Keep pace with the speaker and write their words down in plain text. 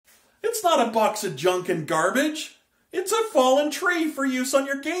It's not a box of junk and garbage. It's a fallen tree for use on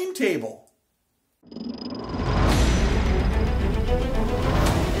your game table.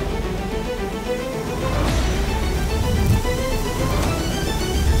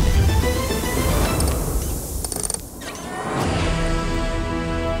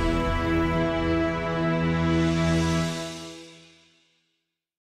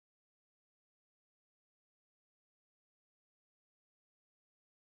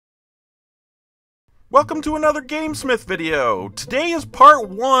 Welcome to another GameSmith video! Today is part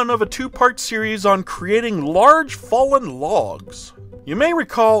 1 of a 2-part series on creating large fallen logs. You may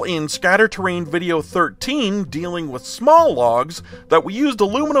recall in Scatter Terrain video 13, dealing with small logs, that we used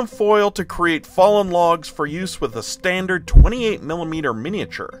aluminum foil to create fallen logs for use with a standard 28mm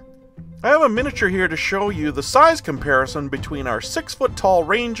miniature. I have a miniature here to show you the size comparison between our 6-foot tall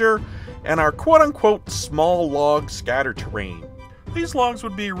Ranger and our quote-unquote small log Scatter Terrain. These logs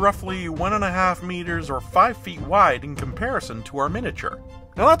would be roughly 1.5 meters or 5 feet wide in comparison to our miniature.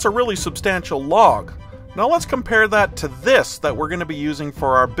 Now that's a really substantial log. Now let's compare that to this that we're going to be using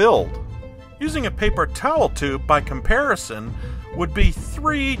for our build. Using a paper towel tube, by comparison, would be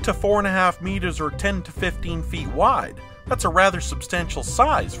 3 to 4.5 meters or 10 to 15 feet wide. That's a rather substantial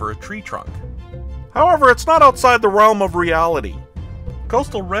size for a tree trunk. However, it's not outside the realm of reality.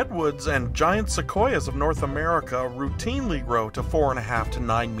 Coastal redwoods and giant sequoias of North America routinely grow to 4.5 to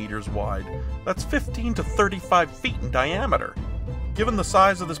 9 meters wide. That's 15 to 35 feet in diameter. Given the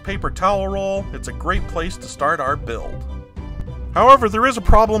size of this paper towel roll, it's a great place to start our build. However, there is a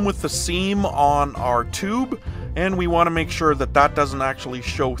problem with the seam on our tube, and we want to make sure that that doesn't actually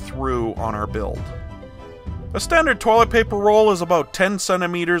show through on our build. A standard toilet paper roll is about 10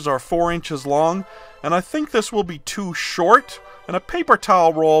 centimeters or 4 inches long, and I think this will be too short, and a paper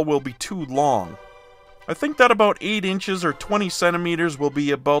towel roll will be too long. I think that about 8 inches or 20 centimeters will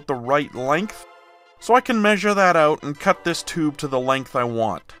be about the right length, so I can measure that out and cut this tube to the length I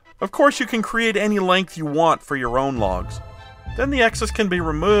want. Of course, you can create any length you want for your own logs. Then the excess can be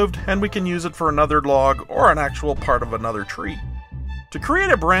removed, and we can use it for another log or an actual part of another tree. To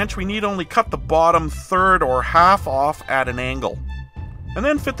create a branch, we need only cut the bottom third or half off at an angle, and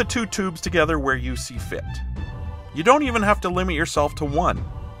then fit the two tubes together where you see fit. You don't even have to limit yourself to one.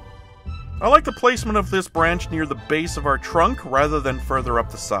 I like the placement of this branch near the base of our trunk rather than further up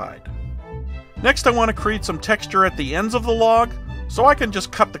the side. Next, I want to create some texture at the ends of the log, so I can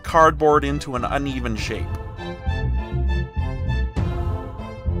just cut the cardboard into an uneven shape.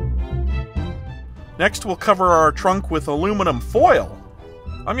 Next, we'll cover our trunk with aluminum foil.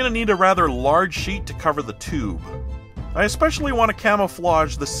 I'm going to need a rather large sheet to cover the tube. I especially want to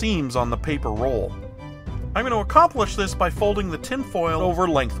camouflage the seams on the paper roll. I'm going to accomplish this by folding the tin foil over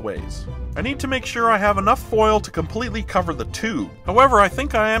lengthways. I need to make sure I have enough foil to completely cover the tube. However, I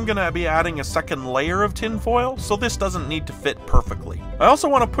think I am going to be adding a second layer of tin foil, so this doesn't need to fit perfectly. I also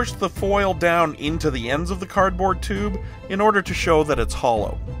want to push the foil down into the ends of the cardboard tube in order to show that it's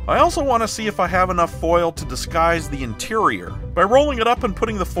hollow. I also want to see if I have enough foil to disguise the interior. By rolling it up and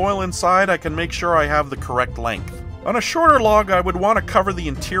putting the foil inside, I can make sure I have the correct length. On a shorter log, I would want to cover the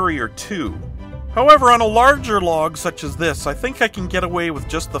interior too. However, on a larger log such as this, I think I can get away with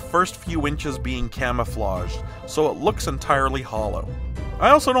just the first few inches being camouflaged, so it looks entirely hollow. I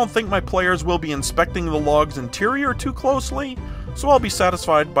also don't think my players will be inspecting the log's interior too closely, so I'll be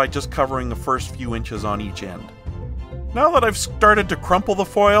satisfied by just covering the first few inches on each end. Now that I've started to crumple the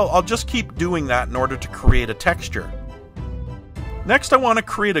foil, I'll just keep doing that in order to create a texture. Next, I want to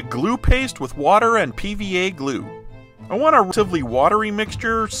create a glue paste with water and PVA glue. I want a relatively watery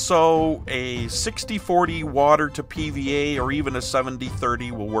mixture, so a 60-40 water to PVA or even a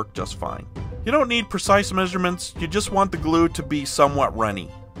 70-30 will work just fine. You don't need precise measurements, you just want the glue to be somewhat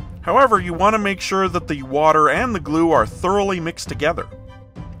runny. However, you want to make sure that the water and the glue are thoroughly mixed together.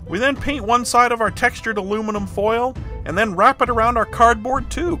 We then paint one side of our textured aluminum foil, and then wrap it around our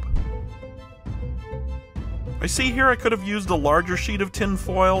cardboard tube. I see here I could have used a larger sheet of tin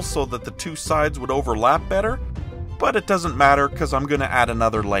foil so that the two sides would overlap better, but it doesn't matter because I'm going to add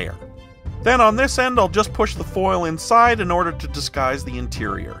another layer. Then on this end, I'll just push the foil inside in order to disguise the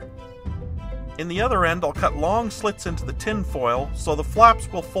interior. In the other end, I'll cut long slits into the tin foil so the flaps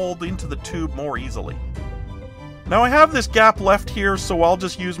will fold into the tube more easily. Now I have this gap left here, so I'll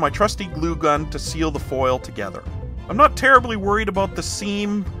just use my trusty glue gun to seal the foil together. I'm not terribly worried about the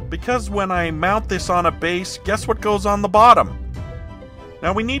seam, because when I mount this on a base, guess what goes on the bottom?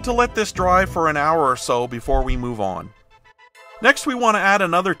 Now we need to let this dry for an hour or so before we move on. Next, we want to add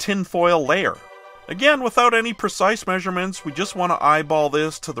another tin foil layer. Again, without any precise measurements, we just want to eyeball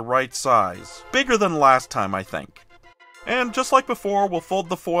this to the right size. Bigger than last time, I think. And just like before, we'll fold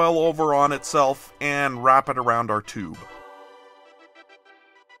the foil over on itself and wrap it around our tube.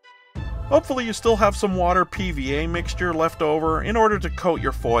 Hopefully you still have some water PVA mixture left over in order to coat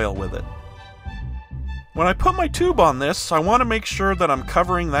your foil with it. When I put my tube on this, I want to make sure that I'm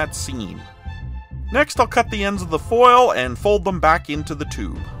covering that seam. Next, I'll cut the ends of the foil and fold them back into the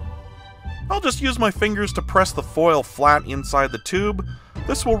tube. I'll just use my fingers to press the foil flat inside the tube.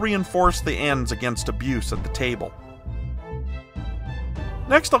 This will reinforce the ends against abuse at the table.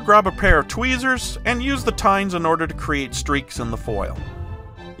 Next, I'll grab a pair of tweezers and use the tines in order to create streaks in the foil.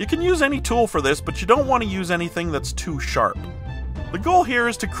 You can use any tool for this, but you don't want to use anything that's too sharp. The goal here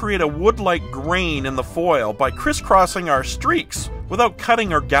is to create a wood-like grain in the foil by crisscrossing our streaks without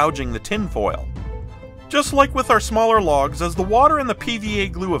cutting or gouging the tin foil. Just like with our smaller logs, as the water in the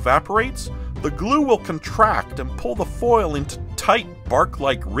PVA glue evaporates, the glue will contract and pull the foil into tight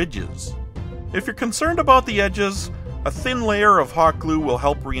bark-like ridges. If you're concerned about the edges, a thin layer of hot glue will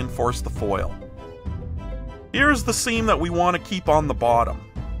help reinforce the foil. Here's the seam that we want to keep on the bottom.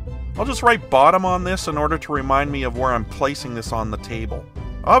 I'll just write bottom on this in order to remind me of where I'm placing this on the table.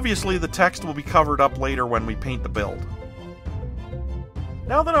 Obviously, the text will be covered up later when we paint the build.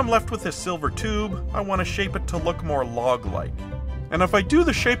 Now that I'm left with this silver tube, I want to shape it to look more log-like. And if I do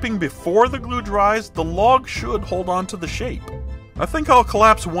the shaping before the glue dries, the log should hold on to the shape. I think I'll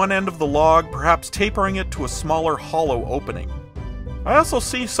collapse one end of the log, perhaps tapering it to a smaller hollow opening. I also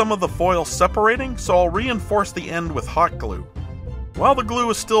see some of the foil separating, so I'll reinforce the end with hot glue. While the glue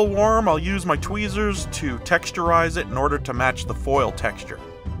is still warm, I'll use my tweezers to texturize it in order to match the foil texture.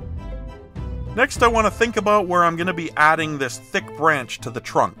 Next, I want to think about where I'm going to be adding this thick branch to the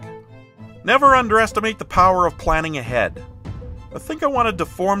trunk. Never underestimate the power of planning ahead. I think I want to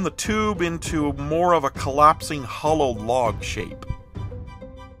deform the tube into more of a collapsing hollow log shape.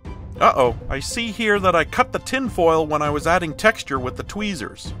 Uh-oh, I see here that I cut the tin foil when I was adding texture with the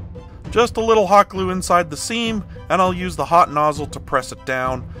tweezers. Just a little hot glue inside the seam, and I'll use the hot nozzle to press it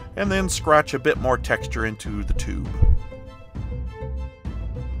down, and then scratch a bit more texture into the tube.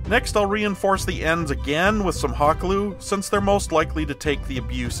 Next, I'll reinforce the ends again with some hot glue, since they're most likely to take the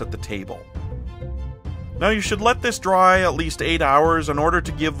abuse at the table. Now you should let this dry at least 8 hours in order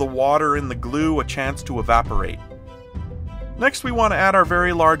to give the water in the glue a chance to evaporate. Next, we want to add our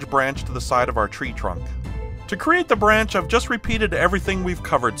very large branch to the side of our tree trunk. To create the branch, I've just repeated everything we've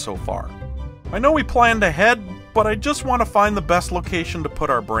covered so far. I know we planned ahead, but I just want to find the best location to put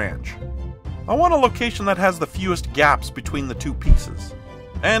our branch. I want a location that has the fewest gaps between the two pieces.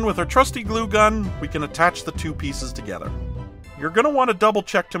 And with our trusty glue gun, we can attach the two pieces together. You're going to want to double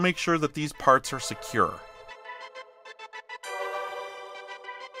check to make sure that these parts are secure.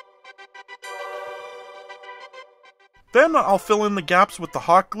 Then I'll fill in the gaps with the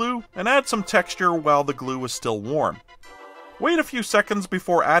hot glue and add some texture while the glue is still warm. Wait a few seconds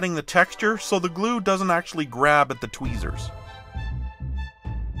before adding the texture so the glue doesn't actually grab at the tweezers.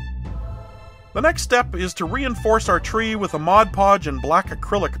 The next step is to reinforce our tree with a Mod Podge and black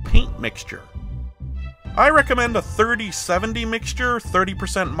acrylic paint mixture. I recommend a 30-70 mixture,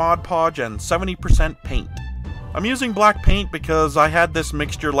 30% Mod Podge and 70% paint. I'm using black paint because I had this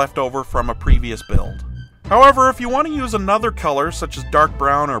mixture left over from a previous build. However, if you want to use another color, such as dark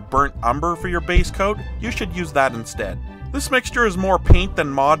brown or burnt umber for your base coat, you should use that instead. This mixture is more paint than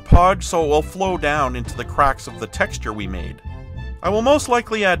Mod Podge, so it will flow down into the cracks of the texture we made. I will most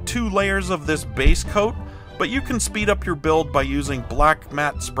likely add 2 layers of this base coat, but you can speed up your build by using black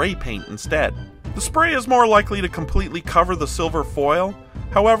matte spray paint instead. The spray is more likely to completely cover the silver foil,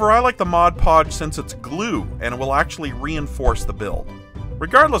 however I like the Mod Podge since it's glue and it will actually reinforce the build.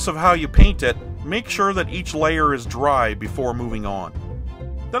 Regardless of how you paint it, make sure that each layer is dry before moving on.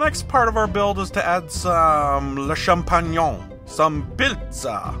 The next part of our build is to add some le champignon, some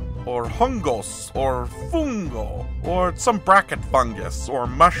pilza, or hungos, or fungo, or some bracket fungus, or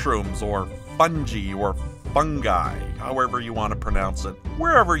mushrooms, or fungi, or fungi, however you want to pronounce it,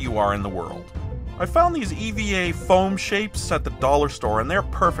 wherever you are in the world. I found these EVA foam shapes at the dollar store and they're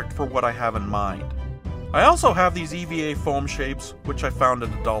perfect for what I have in mind. I also have these EVA foam shapes, which I found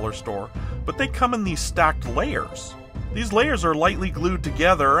at the dollar store, but they come in these stacked layers. These layers are lightly glued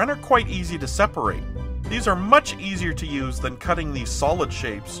together and are quite easy to separate. These are much easier to use than cutting these solid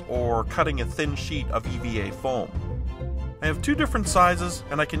shapes or cutting a thin sheet of EVA foam. I have 2 different sizes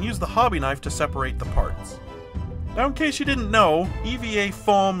and I can use the hobby knife to separate the parts. Now in case you didn't know, EVA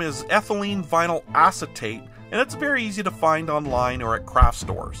foam is ethylene vinyl acetate and it's very easy to find online or at craft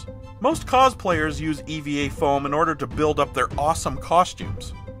stores. Most cosplayers use EVA foam in order to build up their awesome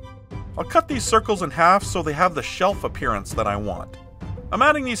costumes. I'll cut these circles in half so they have the shelf appearance that I want. I'm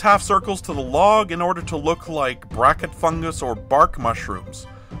adding these half circles to the log in order to look like bracket fungus or bark mushrooms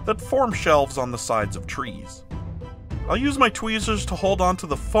that form shelves on the sides of trees. I'll use my tweezers to hold onto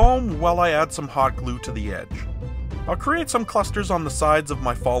the foam while I add some hot glue to the edge. I'll create some clusters on the sides of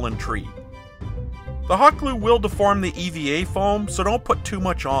my fallen tree. The hot glue will deform the EVA foam, so don't put too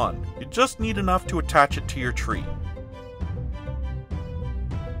much on. You just need enough to attach it to your tree.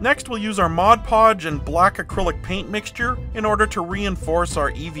 Next, we'll use our Mod Podge and black acrylic paint mixture in order to reinforce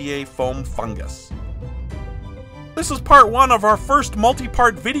our EVA foam fungus. This is part 1 of our first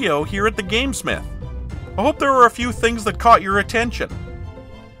multi-part video here at the GameSmith. I hope there were a few things that caught your attention.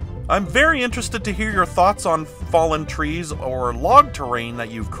 I'm very interested to hear your thoughts on fallen trees or log terrain that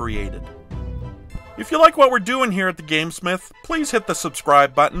you've created. If you like what we're doing here at the GameSmith, please hit the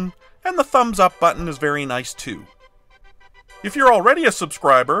subscribe button, and the thumbs up button is very nice too. If you're already a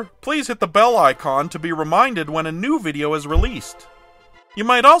subscriber, please hit the bell icon to be reminded when a new video is released. You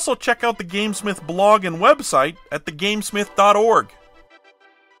might also check out the GameSmith blog and website at thegamesmith.org.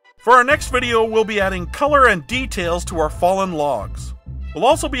 For our next video, we'll be adding color and details to our fallen logs. We'll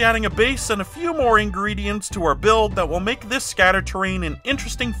also be adding a base and a few more ingredients to our build that will make this scatter terrain an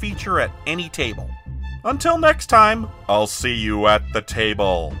interesting feature at any table. Until next time, I'll see you at the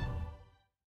table.